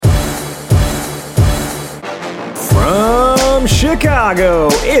from Chicago,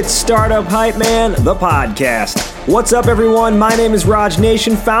 it's Startup Hype Man, the podcast. What's up, everyone? My name is Raj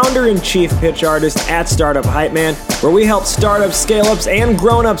Nation, founder and chief pitch artist at Startup Hype Man, where we help startups, scale-ups, and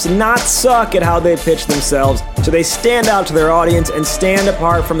grown-ups not suck at how they pitch themselves so they stand out to their audience and stand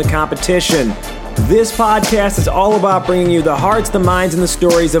apart from the competition. This podcast is all about bringing you the hearts, the minds, and the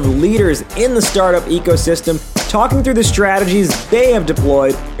stories of leaders in the startup ecosystem, talking through the strategies they have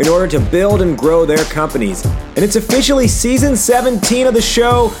deployed in order to build and grow their companies. And it's officially season 17 of the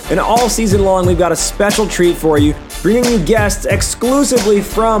show, and all season long we've got a special treat for you, bringing you guests exclusively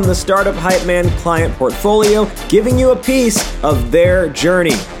from the Startup Hype Man client portfolio, giving you a piece of their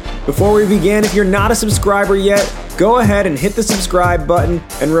journey. Before we begin, if you're not a subscriber yet, go ahead and hit the subscribe button.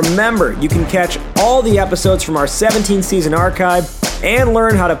 And remember, you can catch all the episodes from our 17-season archive and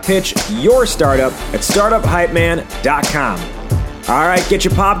learn how to pitch your startup at startuphypeman.com. All right, get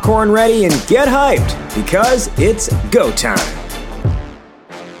your popcorn ready and get hyped because it's go time.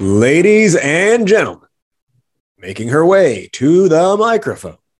 Ladies and gentlemen, making her way to the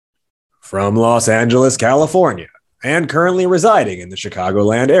microphone from Los Angeles, California, and currently residing in the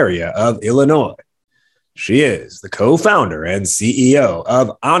Chicagoland area of Illinois, she is the co-founder and CEO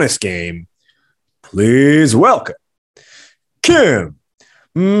of Honest Game. Please welcome Kim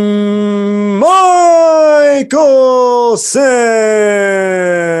Michelson.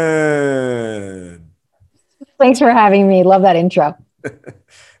 Thanks for having me. Love that intro.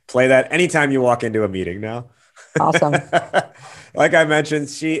 Play that anytime you walk into a meeting now. Awesome. Like I mentioned,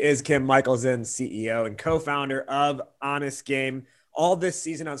 she is Kim Michelson, CEO and co-founder of Honest Game. All this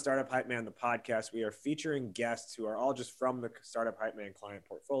season on Startup Hype Man, the podcast, we are featuring guests who are all just from the Startup Hype Man client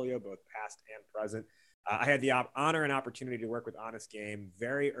portfolio, both past and present. I had the honor and opportunity to work with Honest Game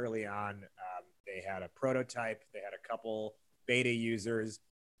very early on. They had a prototype, they had a couple beta users,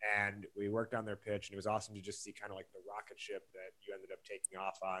 and we worked on their pitch. And it was awesome to just see kind of like the rocket ship that you ended up taking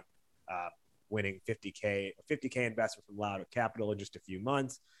off on, winning 50K investment from Loud Capital in just a few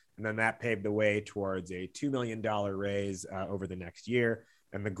months. And then that paved the way towards a $2 million raise over the next year.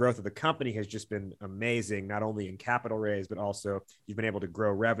 And the growth of the company has just been amazing, not only in capital raise, but also you've been able to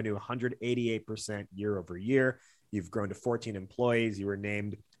grow revenue 188% year over year. You've grown to 14 employees. You were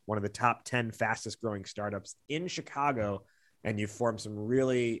named one of the top 10 fastest growing startups in Chicago. And you've formed some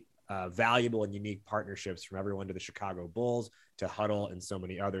really valuable and unique partnerships, from everyone to the Chicago Bulls to Huddle and so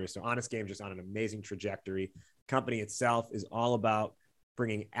many others. So Honest Game just on an amazing trajectory. Company itself is all about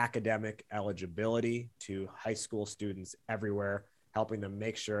bringing academic eligibility to high school students everywhere, helping them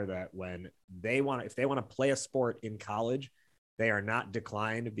make sure that when if they want to play a sport in college, they are not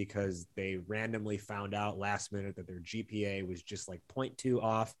declined because they randomly found out last minute that their GPA was just like 0.2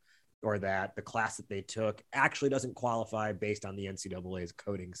 off, or that the class that they took actually doesn't qualify based on the NCAA's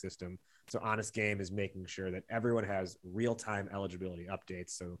coding system. So Honest Game is making sure that everyone has real-time eligibility updates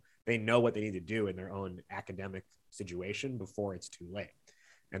so they know what they need to do in their own academic situation before it's too late.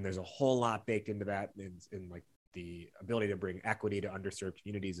 And there's a whole lot baked into that in like the ability to bring equity to underserved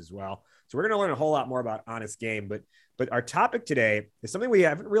communities as well. So we're going to learn a whole lot more about Honest Game, but our topic today is something we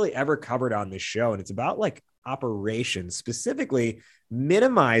haven't really ever covered on this show. And it's about like operations, specifically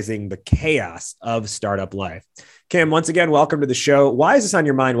minimizing the chaos of startup life. Kim, once again, welcome to the show. Why is this on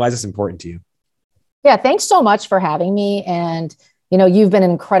your mind? Why is this important to you? Yeah, thanks so much for having me. And, you've been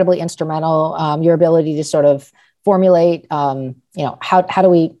incredibly instrumental, your ability to sort of formulate, how do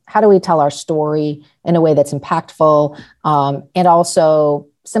we tell our story in a way that's impactful, and also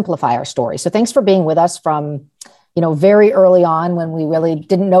simplify our story. So thanks for being with us from, very early on when we really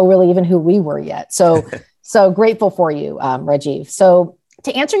didn't know really even who we were yet. So, so grateful for you, Rajiv. So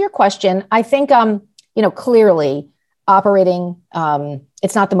to answer your question, I think, clearly operating,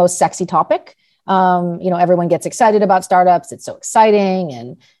 it's not the most sexy topic. Everyone gets excited about startups. It's so exciting.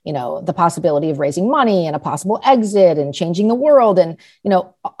 And, the possibility of raising money and a possible exit and changing the world and,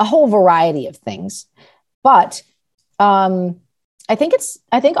 a whole variety of things. But I think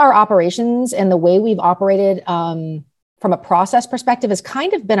our operations and the way we've operated from a process perspective has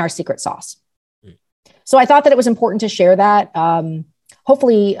kind of been our secret sauce. So I thought that it was important to share that,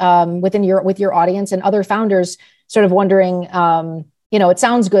 hopefully with your audience and other founders sort of wondering, it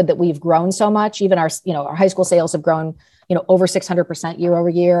sounds good that we've grown so much. Even our high school sales have grown, over 600% year over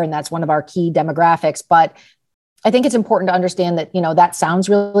year. And that's one of our key demographics. But I think it's important to understand that, that sounds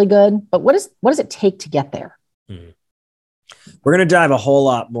really good, but what does it take to get there? We're going to dive a whole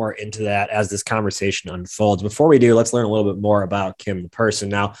lot more into that as this conversation unfolds. Before we do, let's learn a little bit more about Kim, the person.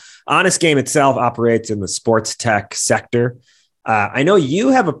 Now, Honest Game itself operates in the sports tech sector. I know you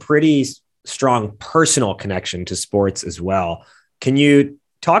have a pretty strong personal connection to sports as well. Can you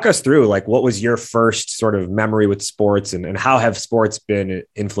talk us through, like, what was your first sort of memory with sports, and how have sports been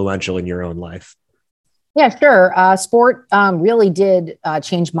influential in your own life? Yeah, sure. Sport really did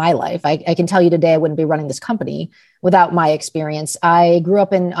change my life. I can tell you today, I wouldn't be running this company without my experience. I grew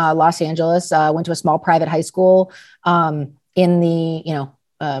up in Los Angeles, went to a small private high school in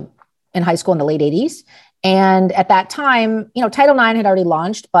high school in the late 80s. And at that time, Title IX had already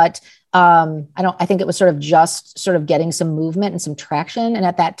launched, but I think it was sort of getting some movement and some traction. And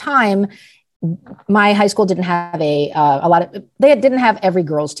at that time, my high school didn't have they didn't have every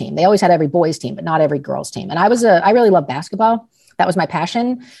girls team. They always had every boys team, but not every girls team. And I really loved basketball. That was my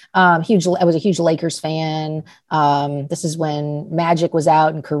passion. I was a huge Lakers fan. This is when Magic was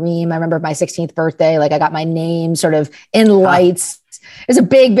out and Kareem. I remember my 16th birthday, like I got my name sort of in lights. It was a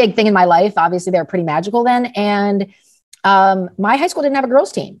big, big thing in my life. Obviously they were pretty magical then. And my high school didn't have a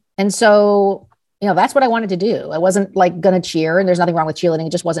girls team. And so that's what I wanted to do. I wasn't like going to cheer, and there's nothing wrong with cheerleading.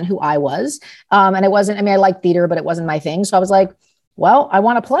 It just wasn't who I was. And I liked theater, but it wasn't my thing. So I was like, well, I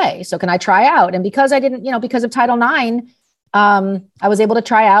want to play. So can I try out? And because I didn't, because of Title IX, I was able to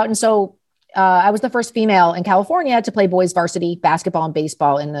try out. And so I was the first female in California to play boys varsity basketball and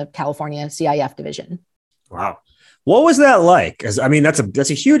baseball in the California CIF division. Wow. What was that like? 'Cause, I mean, that's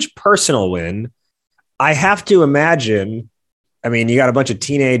a huge personal win. I have to imagine, you got a bunch of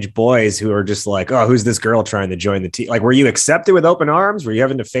teenage boys who are just like, oh, who's this girl trying to join the team? Like, were you accepted with open arms? Were you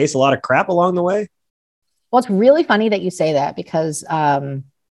having to face a lot of crap along the way? Well, it's really funny that you say that, because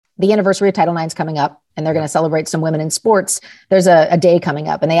the anniversary of Title IX is coming up, and they're going to celebrate some women in sports. There's a day coming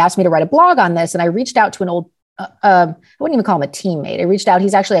up, and they asked me to write a blog on this. And I reached out to an old, I wouldn't even call him a teammate. I reached out.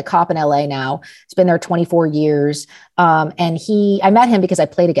 He's actually a cop in LA now. He's been there 24 years. And I met him because I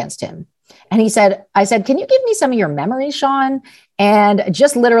played against him. And I said, can you give me some of your memories, Sean? And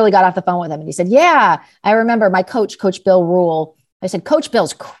just literally got off the phone with him. And he said, yeah, I remember my coach, Coach Bill Rule. I said, Coach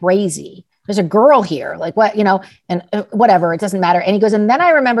Bill's crazy. There's a girl here, like what, and whatever, it doesn't matter. And he goes, and then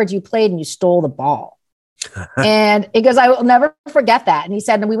I remembered you played and you stole the ball. And he goes, I will never forget that. And he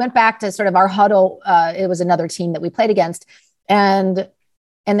said, and we went back to sort of our huddle. It was another team that we played against. And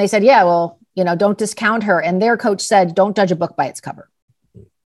they said, yeah, well, don't discount her. And their coach said, don't judge a book by its cover.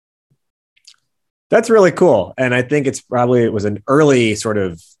 That's really cool. And I think it was an early sort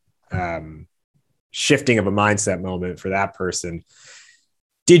of shifting of a mindset moment for that person.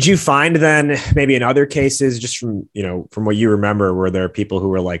 Did you find then maybe in other cases, just from what you remember, were there people who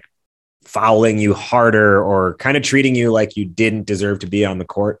were like fouling you harder or kind of treating you like you didn't deserve to be on the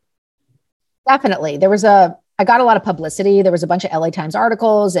court? Definitely. I got a lot of publicity. There was a bunch of LA Times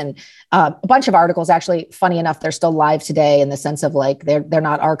articles and a bunch of articles, actually, funny enough, they're still live today in the sense of like, they're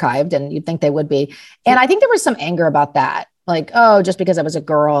not archived, and you'd think they would be. And I think there was some anger about that. Like, oh, just because I was a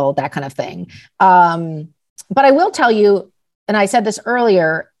girl, that kind of thing. But I will tell you, and I said this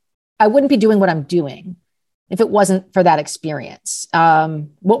earlier, I wouldn't be doing what I'm doing if it wasn't for that experience.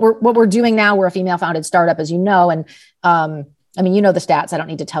 What we're doing now, we're a female founded startup, as you know, and the stats. I don't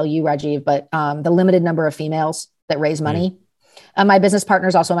need to tell you, Rajiv, but the limited number of females that raise money. My business partner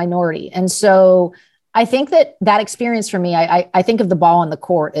is also a minority. And so I think that experience for me, I think of the ball on the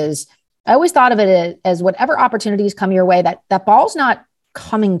court as, I always thought of it as whatever opportunities come your way, that ball's not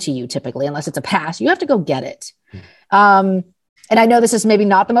coming to you typically, unless it's a pass. You have to go get it. And I know this is maybe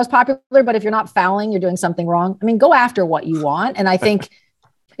not the most popular, but if you're not fouling, you're doing something wrong. Go after what you want. And I think,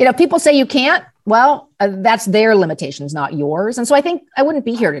 people say you can't. Well, that's their limitations, not yours. And so I think I wouldn't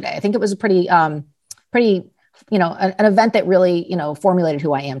be here today. I think it was a pretty, an event that really, formulated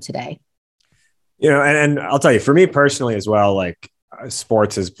who I am today. And I'll tell you, for me personally as well, like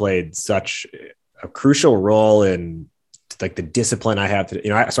sports has played such a crucial role in like the discipline I have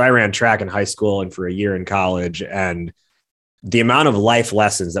to, so I ran track in high school and for a year in college, and the amount of life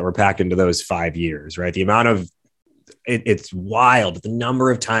lessons that were packed into those 5 years, right? The amount of, it's wild. The number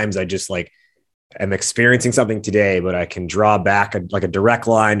of times I just like, I'm experiencing something today, but I can draw back a direct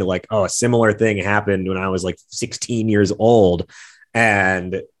line to like, oh, a similar thing happened when I was like 16 years old.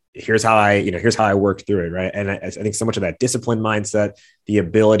 And here's how I worked through it. Right. And I think so much of that discipline mindset, the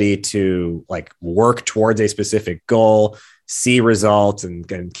ability to like work towards a specific goal, see results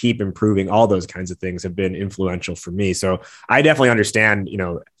and keep improving, all those kinds of things have been influential for me. So I definitely understand,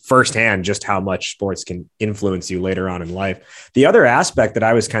 firsthand just how much sports can influence you later on in life. The other aspect that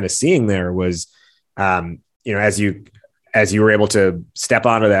I was kind of seeing there was, as you were able to step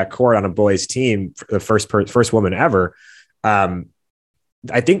onto that court on a boys team, the first woman ever,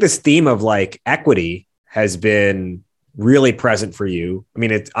 I think this theme of like equity has been really present for you.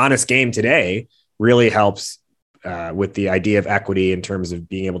 It's Honest Game today really helps with the idea of equity in terms of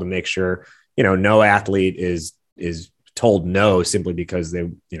being able to make sure, no athlete is told no simply because they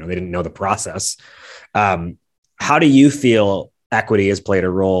didn't know the process. How do you feel equity has played a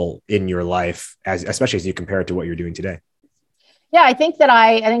role in your life, especially as you compare it to what you're doing today? Yeah, I think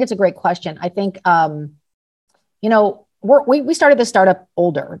it's a great question. I think, we started this startup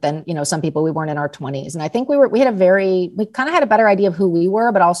older than, some people. We weren't in our 20s. And I think we kind of had a better idea of who we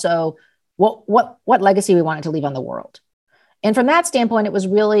were, but also what legacy we wanted to leave on the world. And from that standpoint, it was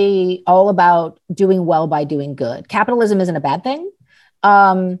really all about doing well by doing good. Capitalism isn't a bad thing,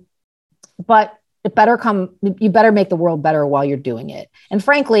 but you better make the world better while you're doing it. And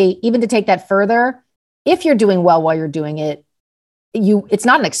frankly, even to take that further, if you're doing well while you're doing it, it's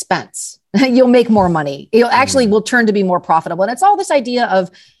not an expense. You'll make more money. Will turn to be more profitable. And it's all this idea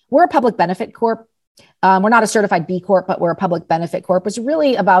of, we're a public benefit corp. We're not a certified B Corp, but we're a public benefit corp. It's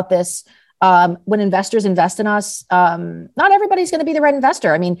really about this. When investors invest in us, not everybody's going to be the right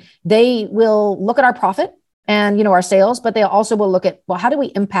investor. I mean, they will look at our profit and, our sales, but they also will look at, well, how do we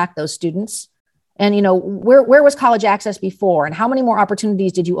impact those students? And, where was college access before? And how many more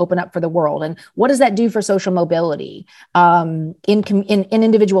opportunities did you open up for the world? And what does that do for social mobility in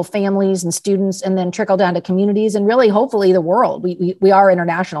individual families and students, and then trickle down to communities and really, hopefully, the world. We are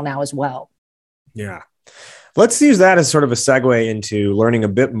international now as well. Yeah. Let's use that as sort of a segue into learning a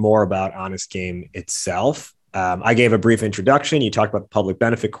bit more about Honest Game itself. I gave a brief introduction. You talked about the Public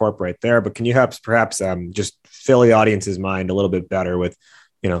Benefit Corp right there, but can you perhaps just fill the audience's mind a little bit better with,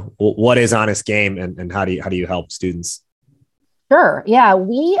 what is Honest Game and how do you help students? Sure. Yeah.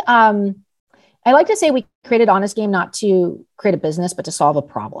 I like to say we created Honest Game not to create a business, but to solve a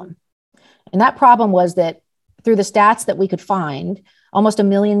problem. And that problem was that through the stats that we could find, almost 1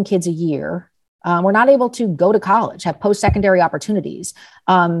 million kids a year were not able to go to college, have post-secondary opportunities.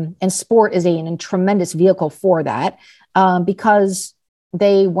 And sport is a tremendous vehicle for that because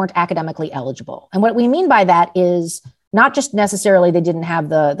they weren't academically eligible. And what we mean by that is not just necessarily they didn't have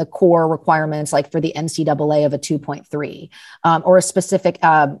the core requirements, like for the NCAA of a 2.3 or a specific,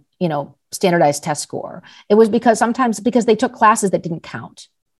 standardized test score. It was because they took classes that didn't count.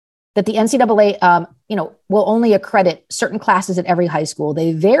 That the NCAA, will only accredit certain classes at every high school.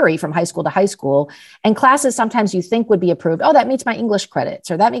 They vary from high school to high school. And classes sometimes you think would be approved. Oh, that meets my English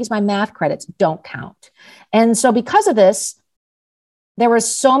credits, or that meets my math credits, don't count. And so because of this, there were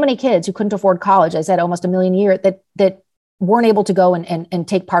so many kids who couldn't afford college. I said almost 1 million a year that weren't able to go and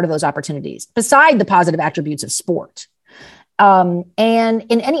take part of those opportunities, beside the positive attributes of sport. And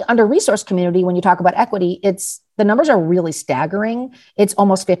in any under-resourced community, when you talk about equity, the numbers are really staggering. It's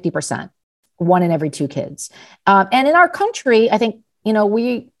almost 50%, 1 in every 2 kids. And in our country, I think,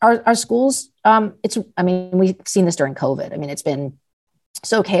 our schools, we've seen this during COVID. I mean, it's been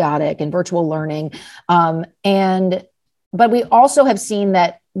so chaotic and virtual learning. But we also have seen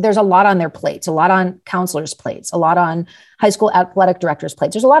that there's a lot on their plates, a lot on counselors' plates, a lot on high school athletic directors'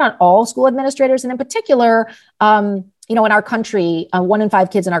 plates. There's a lot on all school administrators. And in particular, in our country, 1 in 5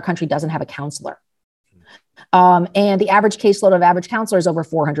 kids in our country doesn't have a counselor. And the average caseload of average counselor is over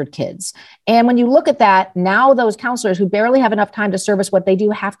 400 kids. And when you look at that, now those counselors who barely have enough time to service what they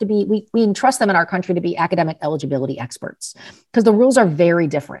do have to be, we entrust them in our country to be academic eligibility experts, because the rules are very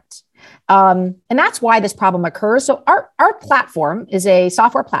different. And that's why this problem occurs. So our platform is a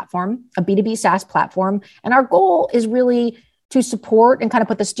software platform, a B2B SaaS platform. And our goal is really to support and kind of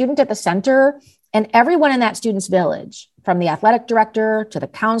put the student at the center, and everyone in that student's village, from the athletic director to the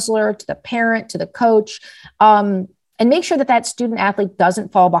counselor, to the parent, to the coach, and make sure that student athlete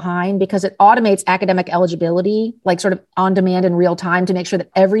doesn't fall behind, because it automates academic eligibility, like sort of on demand in real time, to make sure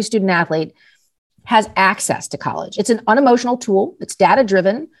that every student athlete has access to college. It's an unemotional tool. It's data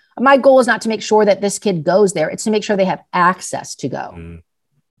driven. My goal is not to make sure that this kid goes there. It's to make sure they have access to go.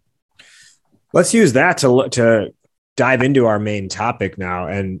 Let's use that to dive into our main topic now.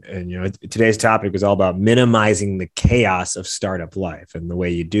 And today's topic is all about minimizing the chaos of startup life. And the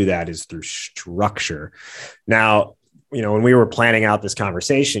way you do that is through structure. Now, when we were planning out this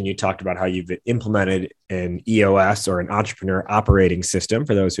conversation, you talked about how you've implemented an EOS, or an entrepreneur operating system.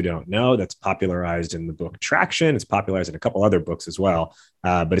 For those who don't know, that's popularized in the book Traction. It's popularized in a couple other books as well.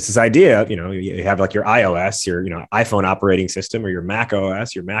 But it's this idea, you have like your iOS, your iPhone operating system, or your Mac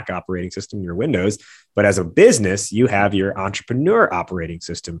OS, your Mac operating system, your Windows. But as a business, you have your entrepreneur operating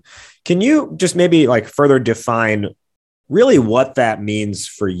system. Can you just maybe further define really what that means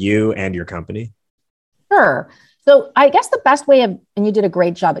for you and your company? Sure. So I guess the best way and you did a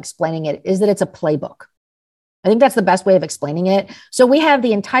great job explaining it, is that it's a playbook. I think that's the best way of explaining it. So we have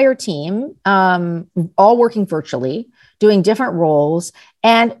the entire team all working virtually, doing different roles.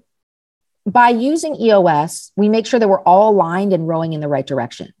 And by using EOS, we make sure that we're all aligned and rowing in the right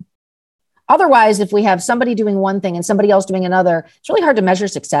direction. Otherwise, if we have somebody doing one thing and somebody else doing another, it's really hard to measure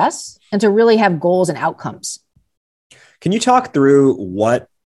success and to really have goals and outcomes. Can you talk through what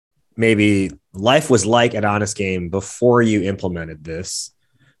maybe life was like at Honest Game before you implemented this?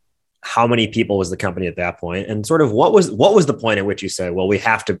 How many people was the company at that point? And sort of what was the point at which you said, well, we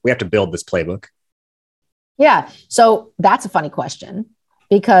have to build this playbook? Yeah. So that's a funny question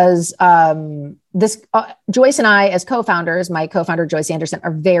because Joyce and I, as co-founders, my co-founder, Joyce Anderson,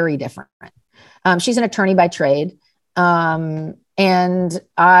 are very different. She's an attorney by trade. And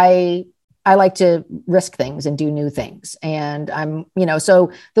I like to risk things and do new things. And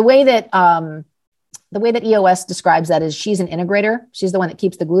so the way that EOS describes that is she's an integrator. She's the one that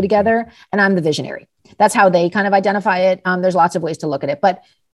keeps the glue together. And I'm the visionary. That's how they kind of identify it. There's lots of ways to look at it. But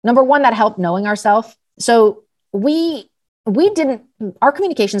number one, that helped knowing ourselves. So our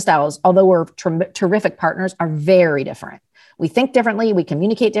communication styles, although we're terrific partners, are very different. We think differently. We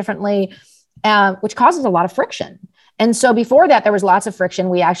communicate differently, which causes a lot of friction. And so before that, there was lots of friction.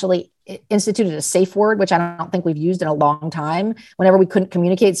 We actually instituted a safe word, which I don't think we've used in a long time whenever we couldn't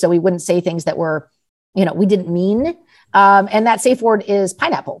communicate. So we wouldn't say things that were, we didn't mean. And that safe word is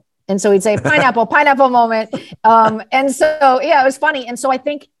pineapple. And so we'd say pineapple moment. And so, yeah, it was funny. And so I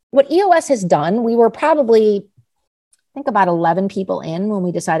think what EOS has done, we were probably, I think about 11 people in when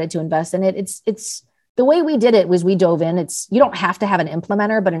we decided to invest in it. It's the way we did it was we dove in. You don't have to have an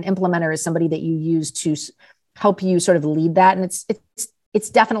implementer, but an implementer is somebody that you use to help you sort of lead that. And it's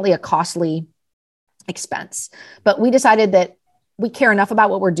definitely a costly expense, but we decided that we care enough about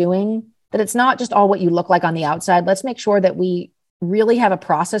what we're doing that it's not just all what you look like on the outside. Let's make sure that we really have a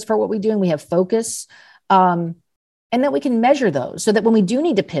process for what we do and we have focus, and that we can measure those so that when we do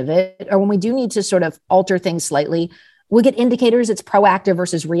need to pivot or when we do need to sort of alter things slightly, we get indicators. It's proactive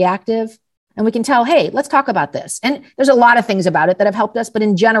versus reactive. And we can tell, hey, let's talk about this. And there's a lot of things about it that have helped us, but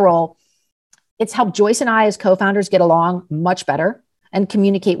in general, it's helped Joyce and I as co-founders get along much better and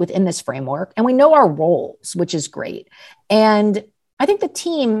communicate within this framework. And we know our roles, which is great. And I think the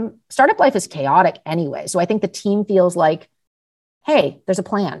team, startup life is chaotic anyway. So I think the team feels like, hey, there's a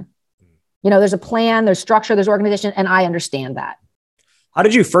plan. There's a plan, there's structure, there's organization, and I understand that. How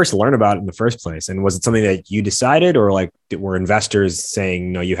did you first learn about it in the first place? And was it something that you decided, or were investors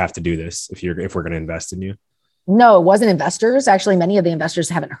saying, no, you have to do this if we're going to invest in you? No, it wasn't investors. Actually, many of the investors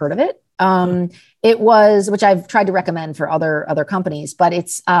haven't heard of it. It was, which I've tried to recommend for other companies, but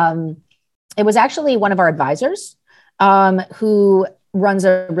it was actually one of our advisors who runs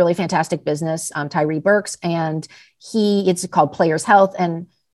a really fantastic business, Tyree Burks, and it's called Players Health. And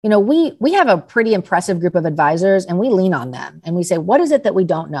we have a pretty impressive group of advisors and we lean on them and we say, what is it that we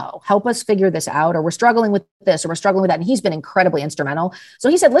don't know? Help us figure this out, or we're struggling with this, or we're struggling with that. And he's been incredibly instrumental. So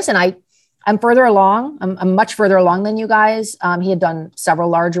he said, listen, I'm further along. I'm much further along than you guys. He had done several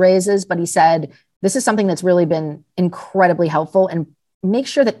large raises, but he said, this is something that's really been incredibly helpful, and make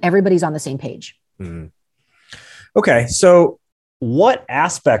sure that everybody's on the same page. Mm-hmm. Okay. So what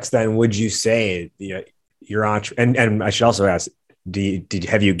aspects then would you say your and I should also ask,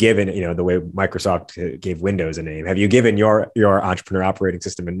 have you given, the way Microsoft gave Windows a name, have you given your entrepreneur operating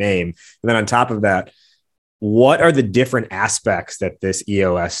system a name? And then on top of that, what are the different aspects that this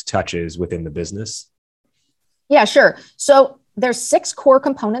EOS touches within the business? Yeah, sure. So there's 6 core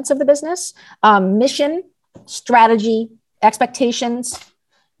components of the business: mission, strategy, expectations,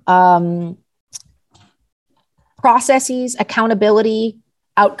 processes, accountability,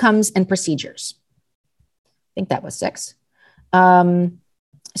 outcomes, and procedures. I think that was 6.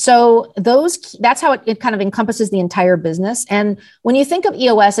 So that's how it kind of encompasses the entire business. And when you think of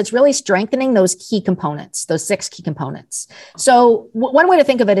EOS, it's really strengthening those key components, those 6 key components. So one way to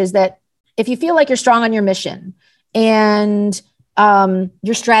think of it is that if you feel like you're strong on your mission and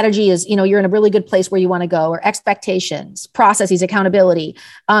your strategy is, you're in a really good place where you want to go, or expectations, processes, accountability,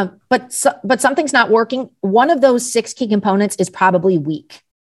 but something's not working, one of those 6 key components is probably weak.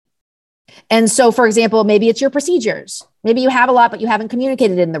 And so, for example, maybe it's your procedures. Maybe you have a lot, but you haven't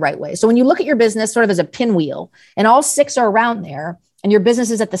communicated it in the right way. So when you look at your business sort of as a pinwheel and all 6 are around there and your business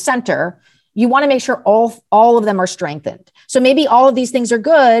is at the center, you want to make sure all of them are strengthened. So maybe all of these things are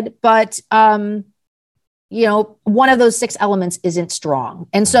good, but one of those 6 elements isn't strong.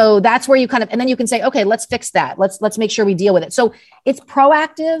 And so that's where you and then you can say, okay, let's fix that. Let's make sure we deal with it. So it's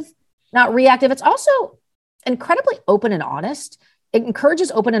proactive, not reactive. It's also incredibly open and honest. It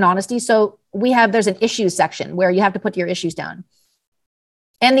encourages open and honesty. So there's an issues section where you have to put your issues down.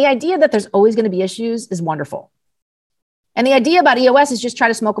 And the idea that there's always going to be issues is wonderful. And the idea about EOS is just try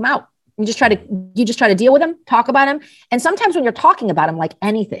to smoke them out. You just try to deal with them, talk about them. And sometimes when you're talking about them, like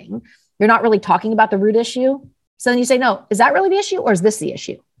anything, you're not really talking about the root issue. So then you say, no, is that really the issue, or is this the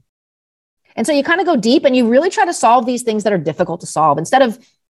issue? And so you kind of go deep and you really try to solve these things that are difficult to solve instead of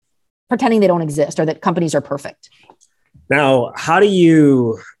pretending they don't exist or that companies are perfect. Now, how do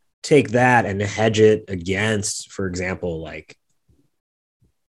you take that and hedge it against, for example, like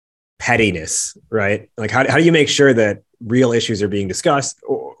pettiness, right? Like how do you make sure that real issues are being discussed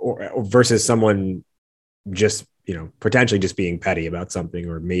or versus someone just, potentially just being petty about something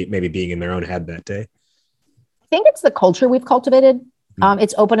or maybe being in their own head that day? I think it's the culture we've cultivated.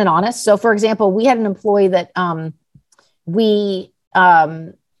 It's open and honest. So for example, we had an employee that we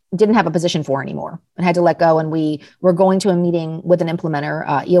didn't have a position for anymore and had to let go. And we were going to a meeting with an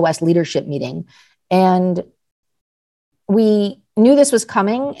implementer, EOS leadership meeting. And we knew this was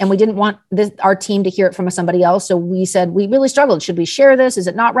coming and we didn't want our team to hear it from somebody else. So we said, we really struggled. Should we share this? Is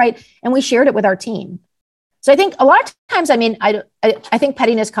it not right? And we shared it with our team. So I think a lot of times, I think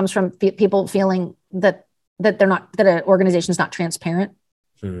pettiness comes from people feeling that an organization is not transparent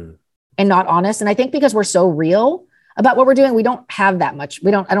and not honest. And I think because we're so real about what we're doing, we don't have that much.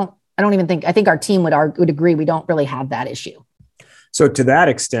 I think our team would agree. We don't really have that issue. So to that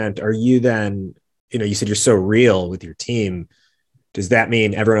extent, are you then, you said you're so real with your team. Does that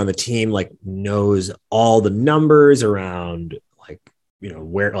mean everyone on the team like knows all the numbers around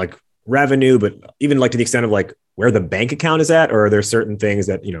where revenue, but even to the extent of where the bank account is at, or are there certain things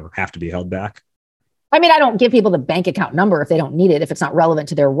that, have to be held back? I mean, I don't give people the bank account number if they don't need it, if it's not relevant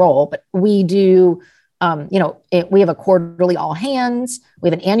to their role, but we do, we have a quarterly all hands, we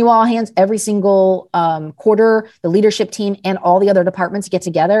have an annual all hands every single quarter. The leadership team and all the other departments get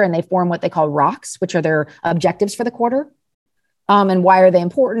together and they form what they call ROCs, which are their objectives for the quarter. And why are they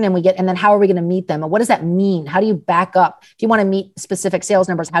important? And then how are we going to meet them? And what does that mean? How do you back up? If you want to meet specific sales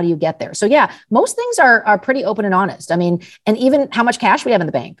numbers, how do you get there? So yeah, most things are pretty open and honest. I mean, and even how much cash we have in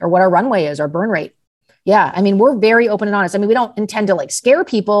the bank or what our runway is, our burn rate. Yeah. I mean, we're very open and honest. I mean, we don't intend to scare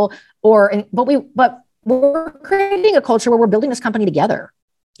people but we're creating a culture where we're building this company together.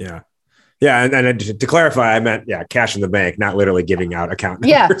 Yeah. Yeah. And to clarify, I meant, cash in the bank, not literally giving out account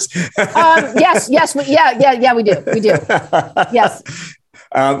numbers. Yes. We do. Yes.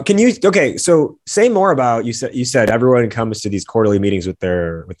 So say more about, you said everyone comes to these quarterly meetings with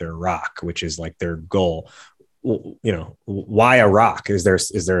their ROC, which is their goal. Why a ROC? Is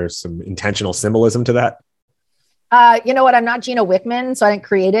there some intentional symbolism to that? You know what? I'm not Gina Wickman, so I didn't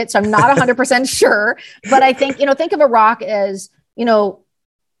create it. So I'm not 100% sure, but I think, think of a ROC as,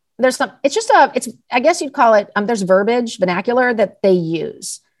 I guess you'd call it, there's vernacular that they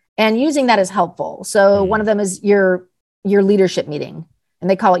use and using that is helpful. So one of them is your leadership meeting and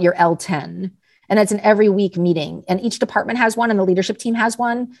they call it your L10 and it's an every week meeting and each department has one and the leadership team has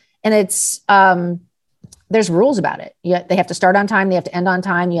one. And it's, there's rules about it. They have to start on time. They have to end on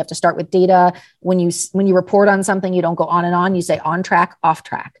time. You have to start with data. When you report on something, you don't go on and on. You say on track, off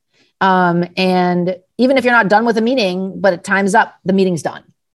track. And even if you're not done with a meeting, but time's up, the meeting's done.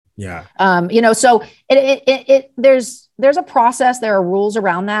 Yeah. So there's a process, there are rules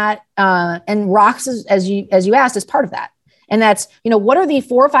around that. And ROCs, as you asked, is part of that. And that's, what are the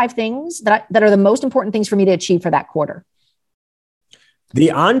 4 or 5 things that are the most important things for me to achieve for that quarter?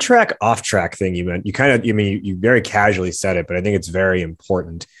 The on track, off track thing you meant, you very casually said it, but I think it's very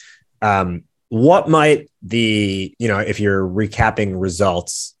important. What might if you're recapping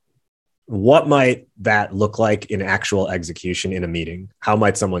results, what might that look like in actual execution in a meeting? How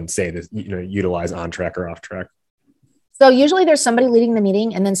might someone say this, utilize on track or off track? So usually there's somebody leading the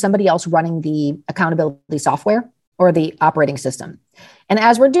meeting and then somebody else running the accountability software or the operating system. And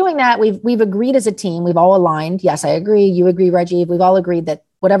as we're doing that, we've agreed as a team, we've all aligned. Yes, I agree. You agree, Rajiv. We've all agreed that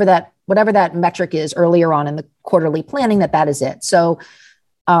whatever that metric is earlier on in the quarterly planning, that is it. So,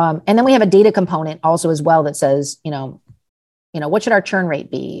 and then we have a data component also as well that says, what should our churn rate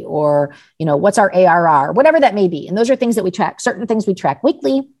be? Or, what's our ARR, whatever that may be. And those are things that we track, certain things we track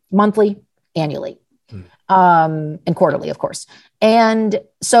weekly, monthly, annually, and quarterly, of course. And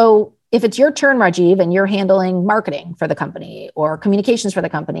so if it's your turn, Rajiv, and you're handling marketing for the company or communications for the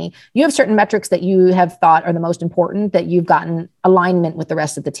company, you have certain metrics that you have thought are the most important that you've gotten alignment with the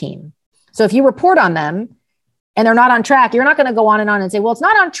rest of the team. So if you report on them and they're not on track, you're not going to go on and say, well, it's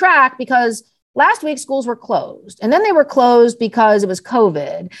not on track because last week schools were closed and then they were closed because it was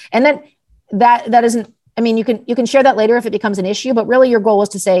COVID. And then that isn't, you can share that later if it becomes an issue, but really your goal is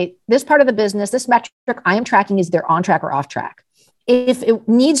to say this part of the business, this metric I am tracking is they're on track or off track. If it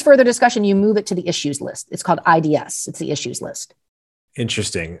needs further discussion, you move it to the issues list. It's called IDS. It's the issues list.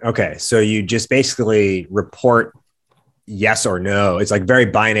 Interesting. Okay. So you just basically report yes or no. It's very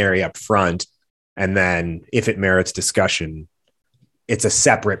binary up front. And then if it merits discussion, it's a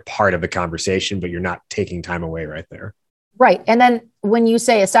separate part of the conversation, but you're not taking time away right there. Right. And then when you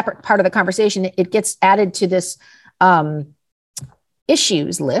say a separate part of the conversation, it gets added to this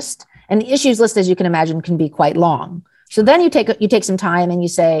issues list. And the issues list, as you can imagine, can be quite long. So then you take some time and you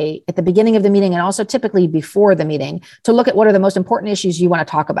say at the beginning of the meeting and also typically before the meeting to look at what are the most important issues you want to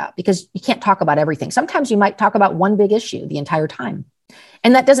talk about, because you can't talk about everything. Sometimes you might talk about one big issue the entire time.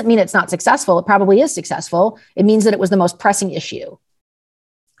 And that doesn't mean it's not successful. It probably is successful. It means that it was the most pressing issue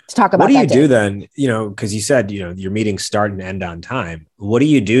to talk about. What do you do then? Because you said, your meetings start and end on time. What do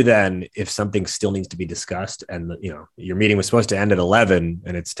you do then if something still needs to be discussed and, your meeting was supposed to end at 11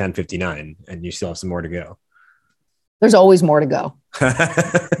 and it's 10:59 and you still have some more to go? There's always more to go.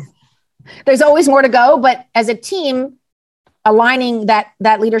 There's always more to go. But as a team, aligning that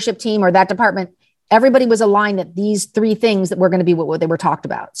leadership team or that department, everybody was aligned that these three things that were going to be what they were talked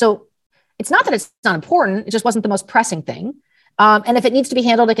about. So it's not that it's not important. It just wasn't the most pressing thing. And if it needs to be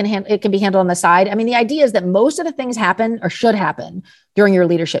handled, it can be handled on the side. I mean, the idea is that most of the things happen or should happen during your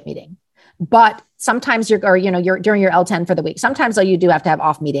leadership meeting. But sometimes you're during your L10 for the week. Sometimes though, you do have to have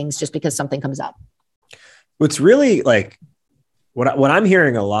off meetings just because something comes up. What's really like what I'm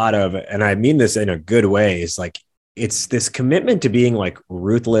hearing a lot of, and I mean this in a good way, is like it's this commitment to being like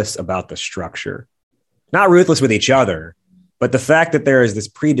ruthless about the structure, not ruthless with each other, but the fact that there is this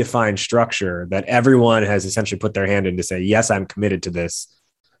predefined structure that everyone has essentially put their hand in to say, yes, I'm committed to this.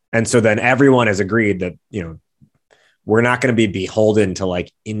 And so then everyone has agreed that, we're not going to be beholden to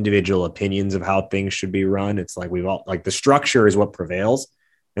like individual opinions of how things should be run. It's like the structure is what prevails.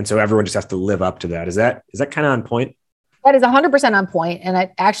 And so everyone just has to live up to that. Is that kind of on point? That is 100% on point. And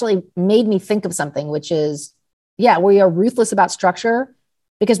it actually made me think of something, which is, we are ruthless about structure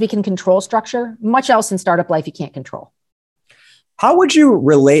because we can control structure. Much else in startup life you can't control. How would you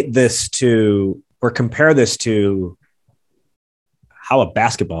relate this to or compare this to how a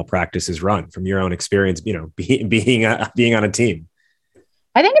basketball practice is run from your own experience, being on a team?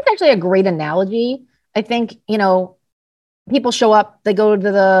 I think it's actually a great analogy. I think, people show up, they go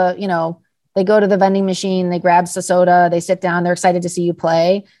to the vending machine, they grab the soda, they sit down, they're excited to see you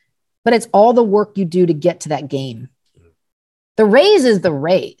play, but it's all the work you do to get to that game. The raise is the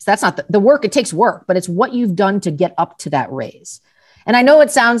raise. That's not the work. It takes work, but it's what you've done to get up to that raise. And I know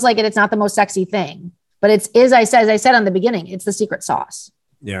it sounds like it's not the most sexy thing, but as I said on the beginning, it's the secret sauce.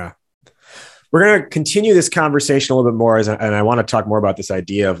 Yeah. We're going to continue this conversation a little bit more, and I want to talk more about this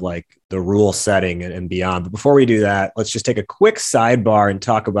idea of like the rule setting and beyond. But before we do that, let's just take a quick sidebar and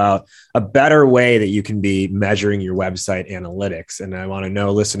talk about a better way that you can be measuring your website analytics. And I want to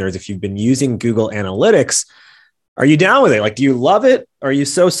know, listeners, if you've been using Google Analytics, are you down with it? Like, do you love it? Are you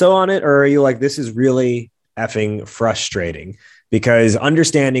so on it? Or are you like, this is really effing frustrating? Because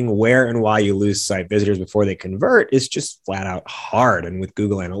understanding where and why you lose site visitors before they convert is just flat out hard. And with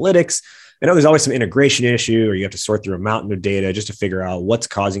Google Analytics, I know there's always some integration issue, or you have to sort through a mountain of data just to figure out what's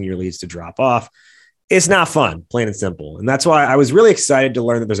causing your leads to drop off. It's not fun, plain and simple. And that's why I was really excited to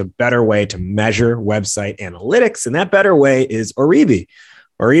learn that there's a better way to measure website analytics. And that better way is Oribi.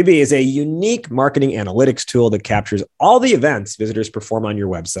 Oribi is a unique marketing analytics tool that captures all the events visitors perform on your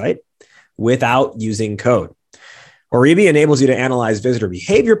website without using code. Oribi enables you to analyze visitor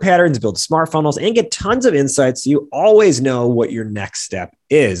behavior patterns, build smart funnels, and get tons of insights so you always know what your next step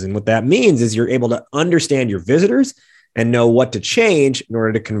is. And what that means is you're able to understand your visitors and know what to change in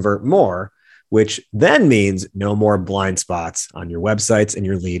order to convert more, which then means no more blind spots on your websites and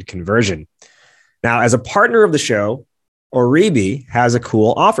your lead conversion. Now, as a partner of the show, Oribi has a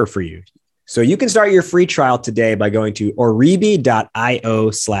cool offer for you. So you can start your free trial today by going to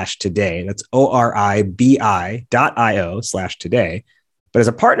oribi.io/today. That's ORIBI.io/today. But as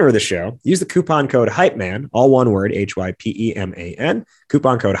a partner of the show, use the coupon code HYPEMAN, all one word, HYPEMAN,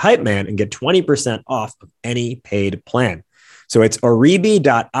 coupon code HYPEMAN, and get 20% off of any paid plan. So it's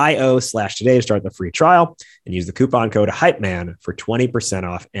oribi.io/today to start the free trial and use the coupon code HYPEMAN for 20%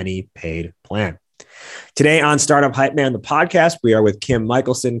 off any paid plan. Today on Startup Hype Man, the podcast, we are with Kim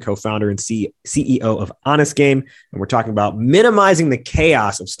Michelson, co-founder and CEO of Honest Game, and we're talking about minimizing the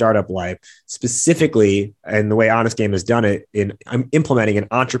chaos of startup life, specifically, and the way Honest Game has done it in implementing an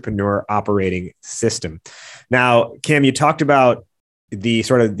entrepreneur operating system. Now, Kim, you talked about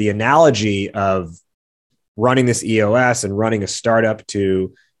the analogy of running this EOS and running a startup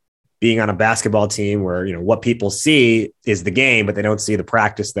to being on a basketball team where, what people see is the game, but they don't see the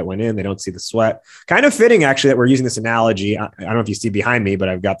practice that went in. They don't see the sweat. Kind of fitting, actually, that we're using this analogy. I don't know if you see behind me, but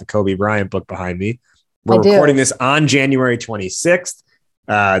I've got the Kobe Bryant book behind me. We're recording this on January 26th,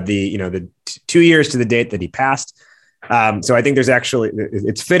 the 2 years to the date that he passed. So I think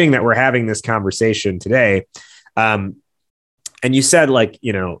it's fitting that we're having this conversation today. And you said, like,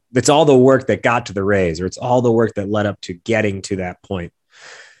 you know, it's all the work that got to the raise, or it's all the work that led up to getting to that point.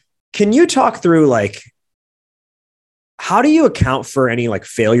 Can you talk through, like, how do you account for any like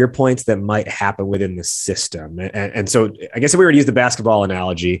failure points that might happen within the system? And so I guess if we were to use the basketball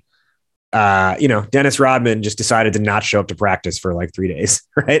analogy, you know, Dennis Rodman just decided to not show up to practice for like 3 days,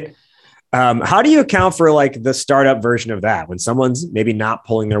 right? How do you account for like the startup version of that when someone's maybe not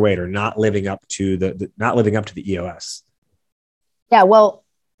pulling their weight or not living up to the EOS? Yeah, well,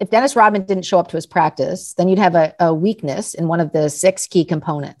 if Dennis Rodman didn't show up to his practice, then you'd have a weakness in one of the 6 key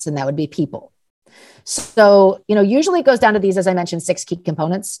components, and that would be people. So, you know, usually it goes down to these, as I mentioned, 6 key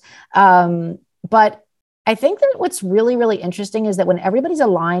components. But I think that what's really, really interesting is that when everybody's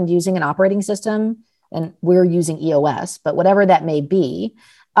aligned using an operating system, and we're using EOS, but whatever that may be,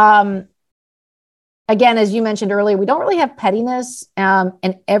 again, as you mentioned earlier, we don't really have pettiness,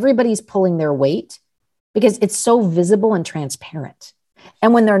 and everybody's pulling their weight because it's so visible and transparent.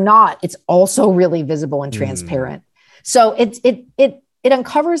 And when they're not, it's also really visible and transparent. So it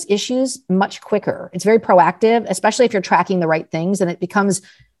uncovers issues much quicker. It's very proactive, especially if you're tracking the right things, and it becomes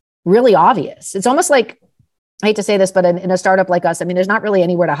really obvious. It's almost like, I hate to say this, but in a startup like us, I mean, there's not really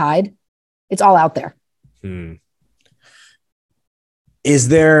anywhere to hide. It's all out there. Is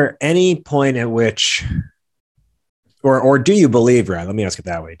there any point at which, or do you believe, right? Let me ask it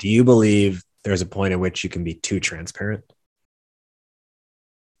that way. Do you believe there's a point at which you can be too transparent?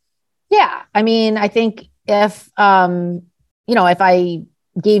 Yeah. I mean, I think if, you know, if I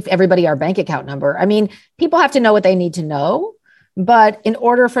gave everybody our bank account number, I mean, people have to know what they need to know, but in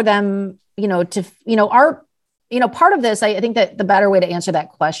order for them, you know, to, you know, part of this, I think that the better way to answer that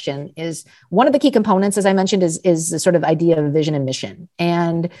question is one of the key components, as I mentioned, is the sort of idea of vision and mission.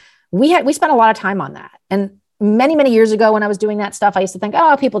 And we spent a lot of time on that. And many, many years ago, when I was doing that stuff, I used to think,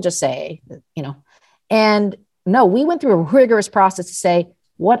 oh, people just say, you know, and no, we went through a rigorous process to say,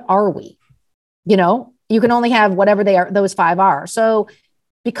 what are we? You know, you can only have whatever they are, those 5 are. So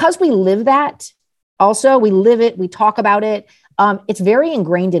because we live that, also we live it, we talk about it. It's very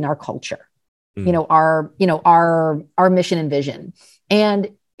ingrained in our culture, you know, our mission and vision. And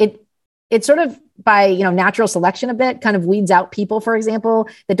it sort of by, you know, natural selection a bit kind of weeds out people, for example,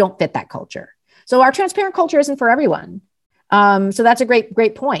 that don't fit that culture. So our transparent culture isn't for everyone. So that's a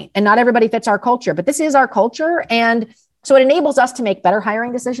great point. And not everybody fits our culture, but this is our culture. And so it enables us to make better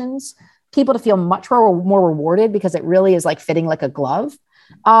hiring decisions, people to feel much more rewarded because it really is like fitting like a glove.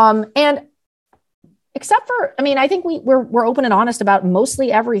 And except for, I mean, I think we're open and honest about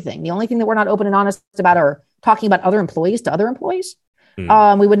mostly everything. The only thing that we're not open and honest about are talking about other employees to other employees. We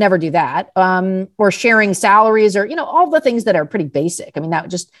would never do that. Or sharing salaries or, you know, all the things that are pretty basic. I mean,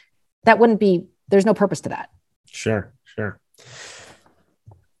 that wouldn't be, there's no purpose to that. Sure.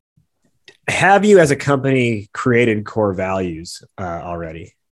 Have you as a company created core values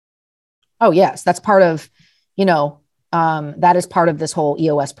already? Oh, yes. That's part of, you know, that is part of this whole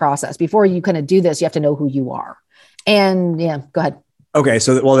EOS process. Before you kind of do this, you have to know who you are. And yeah, go ahead. Okay.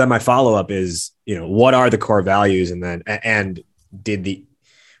 So, well, then my follow-up is, you know, what are the core values? And then,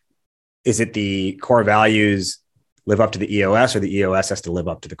 is it the core values live up to the EOS, or the EOS has to live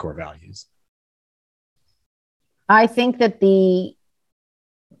up to the core values? I think that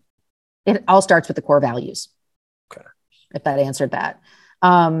it all starts with the core values. Okay. If that answered that.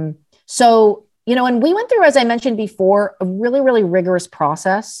 So, you know, and we went through, as I mentioned before, a really, really rigorous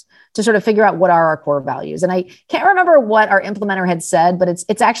process to sort of figure out what are our core values. And I can't remember what our implementer had said, but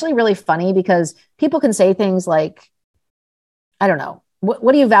it's actually really funny because people can say things like, I don't know,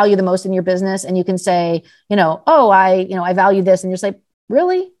 what do you value the most in your business? And you can say, you know, oh, I value this. And you're just like,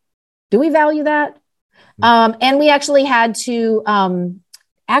 really? Do we value that? And we actually had to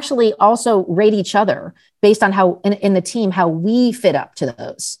actually also rate each other based on how in the team, how we fit up to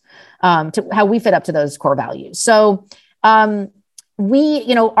those, core values. So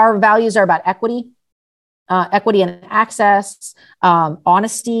you know, our values are about equity and access,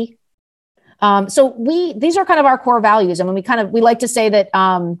 honesty. So these are kind of our core values. I mean, we like to say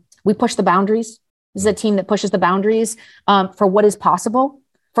that we push the boundaries. This is a team that pushes the boundaries for what is possible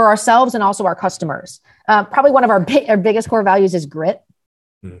for ourselves and also our customers. Probably one of our biggest core values is grit.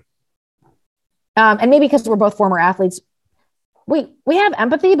 And maybe because we're both former athletes, we have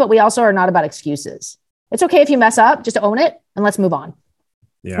empathy, but we also are not about excuses. It's okay if you mess up, just own it and let's move on.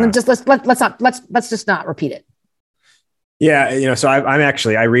 Yeah. And just let's just not repeat it. Yeah. You know, so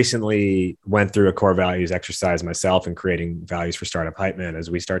I recently went through a core values exercise myself in creating values for Startup Hype Man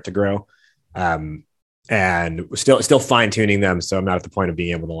as we start to grow. And still fine tuning them. So I'm not at the point of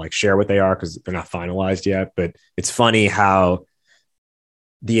being able to like share what they are because they're not finalized yet, but it's funny how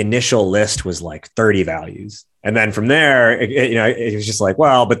the initial list was like 30 values. And then from there, it was just like,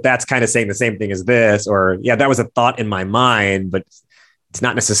 well, but that's kind of saying the same thing as this, or yeah, that was a thought in my mind, but it's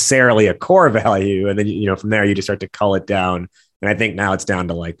not necessarily a core value. And then, from there you just start to cull it down. And I think now it's down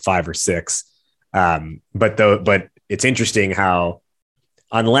to like 5 or 6. But it's interesting how,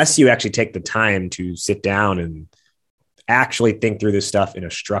 unless you actually take the time to sit down and actually think through this stuff in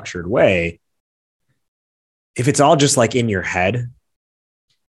a structured way, if it's all just like in your head,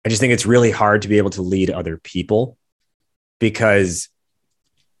 I just think it's really hard to be able to lead other people, because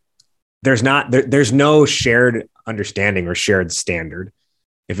there's no shared understanding or shared standard.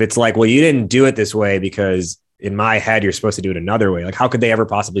 If it's like, well, you didn't do it this way because in my head, you're supposed to do it another way. Like, how could they ever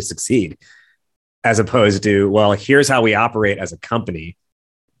possibly succeed? As opposed to, well, here's how we operate as a company,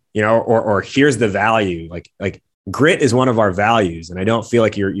 or here's the value. Like grit is one of our values. And I don't feel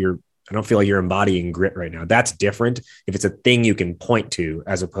like you're embodying grit right now. That's different if it's a thing you can point to,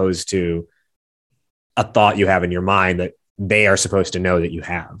 as opposed to a thought you have in your mind that they are supposed to know that you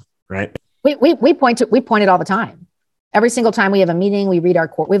have, right? We point it all the time. Every single time we have a meeting, we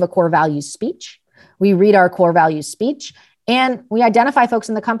have a core values speech. We read our core values speech, and we identify folks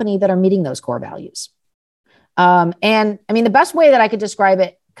in the company that are meeting those core values. And I mean, the best way that I could describe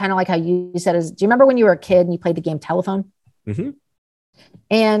it, kind of like how you said, is, do you remember when you were a kid and you played the game Telephone? Mm-hmm.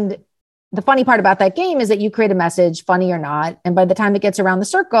 And the funny part about that game is that you create a message, funny or not, and by the time it gets around the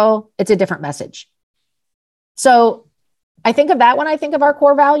circle, it's a different message. So I think of that when I think of our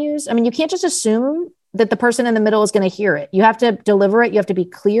core values. I mean, you can't just assume that the person in the middle is going to hear it. You have to deliver it. You have to be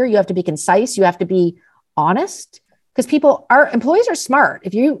clear. You have to be concise. You have to be honest, because our employees are smart.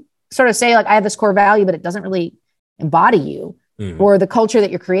 If you sort of say, like, I have this core value, but it doesn't really embody you or the culture that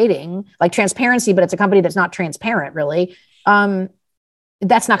you're creating, like transparency, but it's a company that's not transparent, really.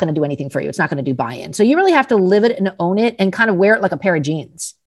 That's not going to do anything for you. It's not going to do buy-in. So you really have to live it and own it and kind of wear it like a pair of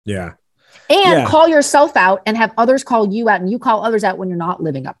jeans. Yeah. And call yourself out and have others call you out, and you call others out when you're not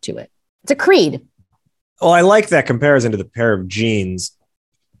living up to it. It's a creed. Well, I like that comparison to the pair of jeans.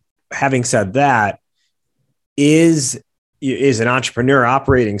 Having said that, is an entrepreneur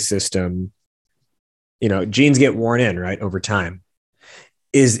operating system, jeans get worn in, right, over time.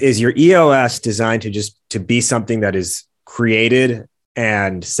 Is your EOS designed to be something that is created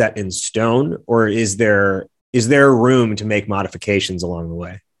and set in stone, or is there room to make modifications along the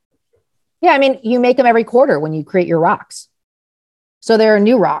way? Yeah, I mean, you make them every quarter when you create your rocks. So there are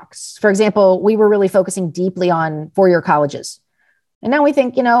new rocks. For example, we were really focusing deeply on four-year colleges. And now we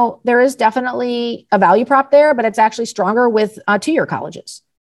think, there is definitely a value prop there, but it's actually stronger with 2-year colleges.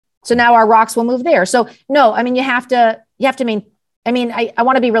 So now our rocks will move there. So no, I mean, you have to I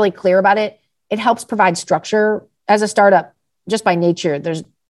want to be really clear about it. It helps provide structure as a startup. Just by nature, there's,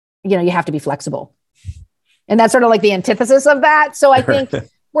 you have to be flexible. And that's sort of like the antithesis of that. So I think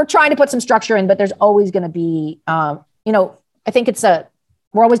we're trying to put some structure in, but there's always going to be, I think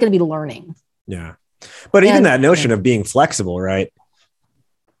we're always going to be learning. Yeah. But even that notion of being flexible, right?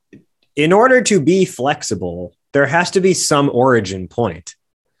 In order to be flexible, there has to be some origin point,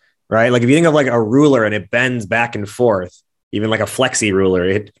 right? Like if you think of like a ruler and it bends back and forth, even like a flexi ruler,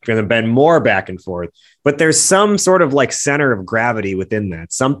 it can bend more back and forth, but there's some sort of like center of gravity within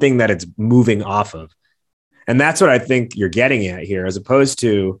that, something that it's moving off of. And that's what I think you're getting at here, as opposed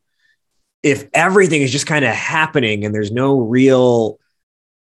to if everything is just kind of happening and there's no real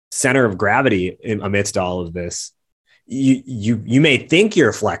center of gravity amidst all of this, you may think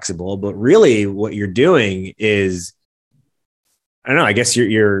you're flexible, but really what you're doing is, I don't know, I guess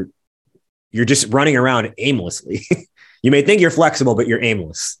you're just running around aimlessly. You may think you're flexible, but you're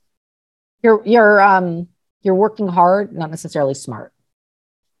aimless. You're working hard, not necessarily smart.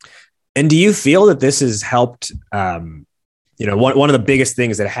 And do you feel that this has helped? One of the biggest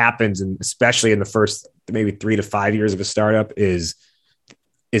things that happens, and especially in the first maybe 3 to 5 years of a startup, is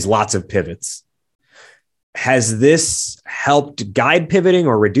lots of pivots. Has this helped guide pivoting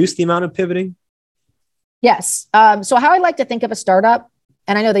or reduce the amount of pivoting? Yes. So how I like to think of a startup,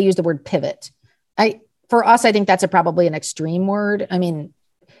 and I know they use the word pivot. For us, I think that's probably an extreme word. I mean,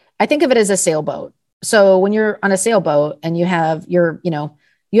 I think of it as a sailboat. So when you're on a sailboat and you have you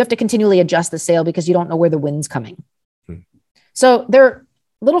have to continually adjust the sail because you don't know where the wind's coming. So they're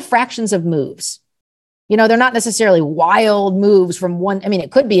little fractions of moves. They're not necessarily wild moves from one. I mean,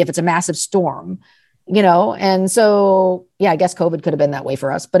 it could be if it's a massive storm, and so, yeah, I guess COVID could have been that way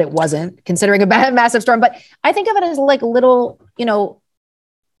for us, but it wasn't, considering a massive storm. But I think of it as like little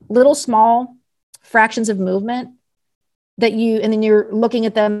small fractions of movement and then you're looking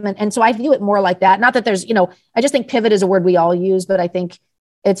at them. And so I view it more like that. Not that there's, I just think pivot is a word we all use, but I think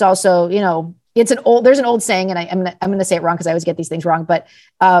it's also, there's an old saying, and I'm gonna say it wrong because I always get these things wrong. But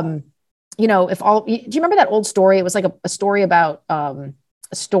do you remember that old story? It was like a story about a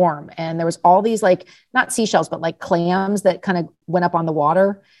storm, and there was all these like not seashells, but like clams that kind of went up on the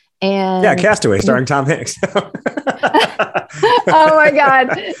water. And yeah, Castaway, starring Tom Hanks. Oh my God,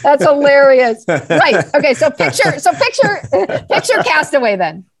 that's hilarious! Right? Okay, so picture Castaway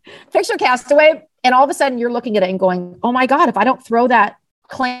then. Picture Castaway, and all of a sudden you're looking at it and going, "Oh my God, if I don't throw that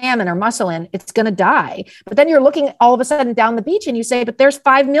clam in or mussel in, it's going to die." But then you're looking all of a sudden down the beach and you say, "But there's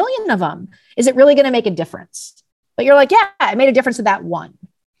 5 million of them. Is it really going to make a difference?" But you're like, "Yeah, it made a difference to that one."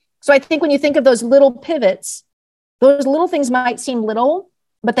 So I think when you think of those little pivots, those little things might seem little,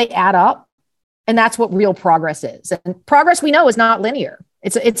 but they add up. And that's what real progress is. And progress, we know, is not linear.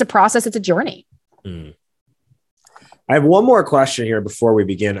 It's a process. It's a journey. I have one more question here before we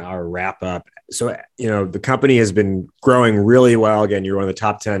begin our wrap up. So, the company has been growing really well. Again, you're one of the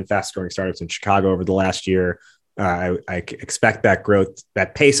top 10 fastest growing startups in Chicago over the last year. I expect that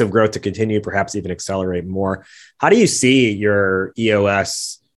pace of growth to continue, perhaps even accelerate more. How do you see your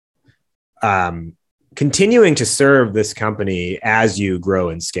EOS continuing to serve this company as you grow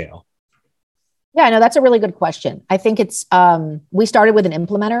and scale? Yeah, no, that's a really good question. I think we started with an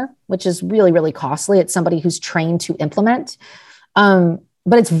implementer, which is really, really costly. It's somebody who's trained to implement, but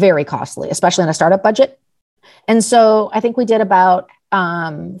it's very costly, especially in a startup budget. And so I think we did about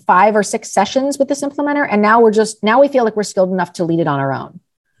 5 or 6 sessions with this implementer. And now we feel like we're skilled enough to lead it on our own.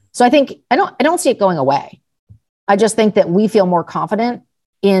 So I think I don't see it going away. I just think that we feel more confident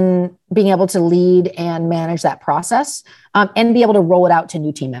in being able to lead and manage that process and be able to roll it out to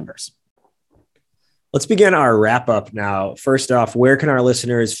new team members. Let's begin our wrap up now. First off, where can our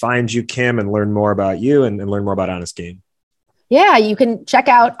listeners find you, Kim, and learn more about you and learn more about Honest Game? Yeah, you can check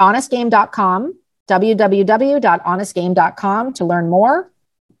out honestgame.com, www.honestgame.com to learn more.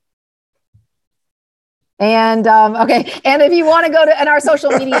 And and if you want to go to our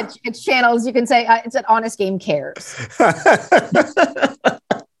social media channels, you can say it's at Honest Game Cares.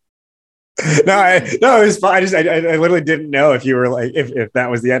 No, it was fine. I literally didn't know if you were like, if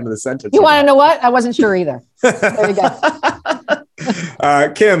that was the end of the sentence. You want to know what? I wasn't sure either. There you go.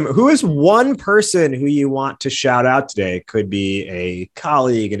 Kim, who is one person who you want to shout out today? It could be a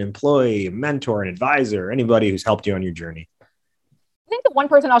colleague, an employee, a mentor, an advisor, anybody who's helped you on your journey. I think the one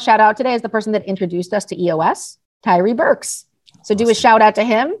person I'll shout out today is the person that introduced us to EOS, Tyree Burks. So do a shout out to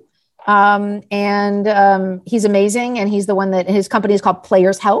him. He's amazing. And he's the one that his company is called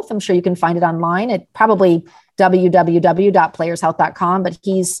Players Health. I'm sure you can find it online at probably www.playershealth.com, but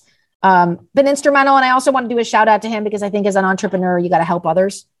he's been instrumental. And I also want to do a shout out to him because I think as an entrepreneur, you got to help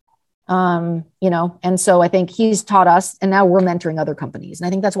others. And so I think he's taught us, and now we're mentoring other companies. And I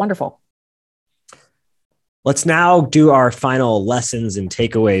think that's wonderful. Let's now do our final lessons and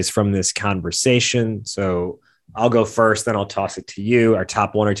takeaways from this conversation. So I'll go first, then I'll toss it to you. Our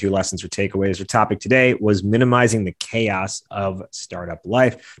top 1 or 2 lessons or takeaways. Our topic today was minimizing the chaos of startup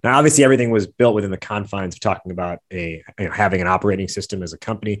life. Now, obviously, everything was built within the confines of talking about having an operating system as a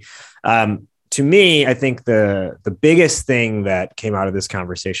company. To me, I think the biggest thing that came out of this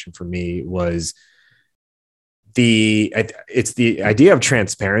conversation for me was it's the idea of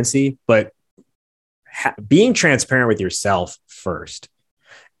transparency, but being transparent with yourself first.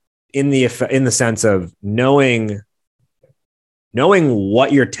 In the sense of knowing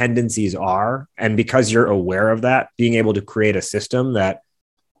what your tendencies are, and because you're aware of that, being able to create a system that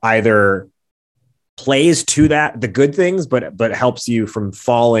either plays to the good things, but helps you from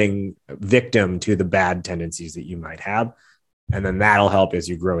falling victim to the bad tendencies that you might have, and then that'll help as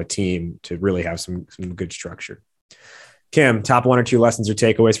you grow a team to really have some good structure. Kim, top 1 or 2 lessons or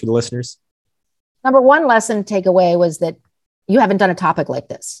takeaways for the listeners? Number 1 lesson takeaway was that you haven't done a topic like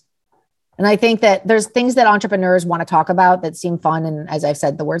this. And I think that there's things that entrepreneurs want to talk about that seem fun. And as I've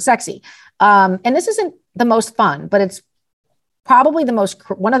said, the word sexy. And this isn't the most fun, but it's probably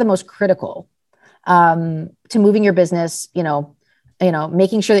one of the most critical to moving your business,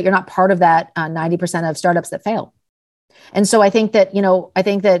 making sure that you're not part of that 90% of startups that fail. And so I think that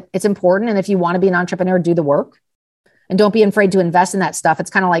it's important. And if you want to be an entrepreneur, do the work. And don't be afraid to invest in that stuff.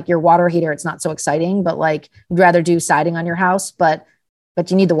 It's kind of like your water heater. It's not so exciting, but like you'd rather do siding on your house, but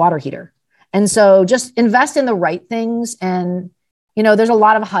you need the water heater. And so just invest in the right things. And, there's a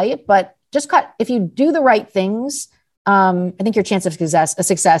lot of hype, but if you do the right things, I think your chance of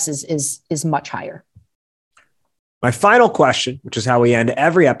success is much higher. My final question, which is how we end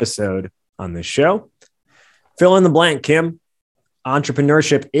every episode on this show. Fill in the blank, Kim.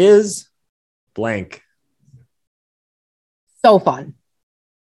 Entrepreneurship is blank. So fun.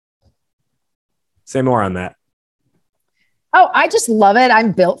 Say more on that. Oh, I just love it.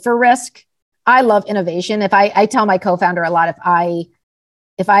 I'm built for risk. I love innovation. I tell my co-founder a lot,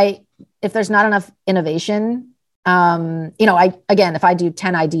 if there's not enough innovation, if I do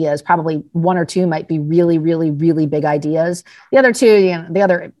 10 ideas, probably one or two might be really, really, really big ideas. The other two, the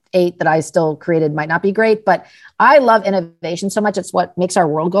other 8 that I still created might not be great, but I love innovation so much. It's what makes our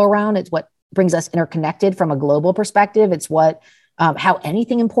world go around. It's what brings us interconnected from a global perspective. It's what, how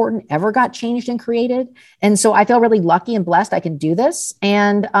anything important ever got changed and created. And so I feel really lucky and blessed I can do this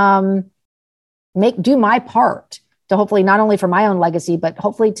and do my part to hopefully not only for my own legacy, but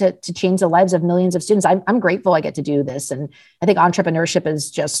hopefully to change the lives of millions of students. I'm grateful I get to do this. And I think entrepreneurship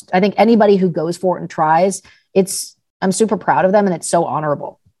is I think anybody who goes for it and tries, I'm super proud of them and it's so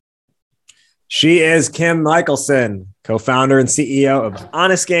honorable. She is Kim Michelson, co-founder and CEO of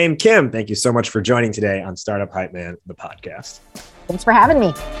Honest Game. Kim, thank you so much for joining today on Startup Hype Man, the podcast. Thanks for having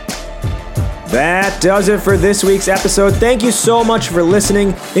me. That does it for this week's episode. Thank you so much for listening.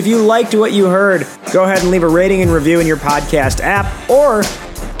 If you liked what you heard, go ahead and leave a rating and review in your podcast app, or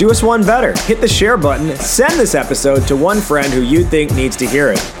do us one better. Hit the share button. Send this episode to one friend who you think needs to hear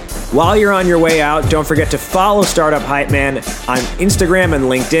it. While you're on your way out, don't forget to follow Startup Hype Man on Instagram and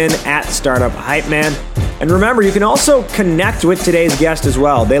LinkedIn at Startup Hype Man. And remember, you can also connect with today's guest as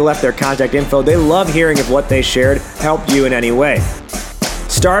well. They left their contact info. They love hearing if what they shared helped you in any way.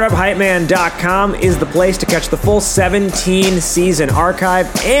 StartupHypeMan.com is the place to catch the full 17-season archive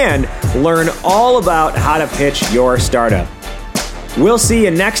and learn all about how to pitch your startup. We'll see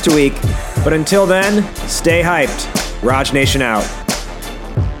you next week, but until then, stay hyped. Raj Nation out.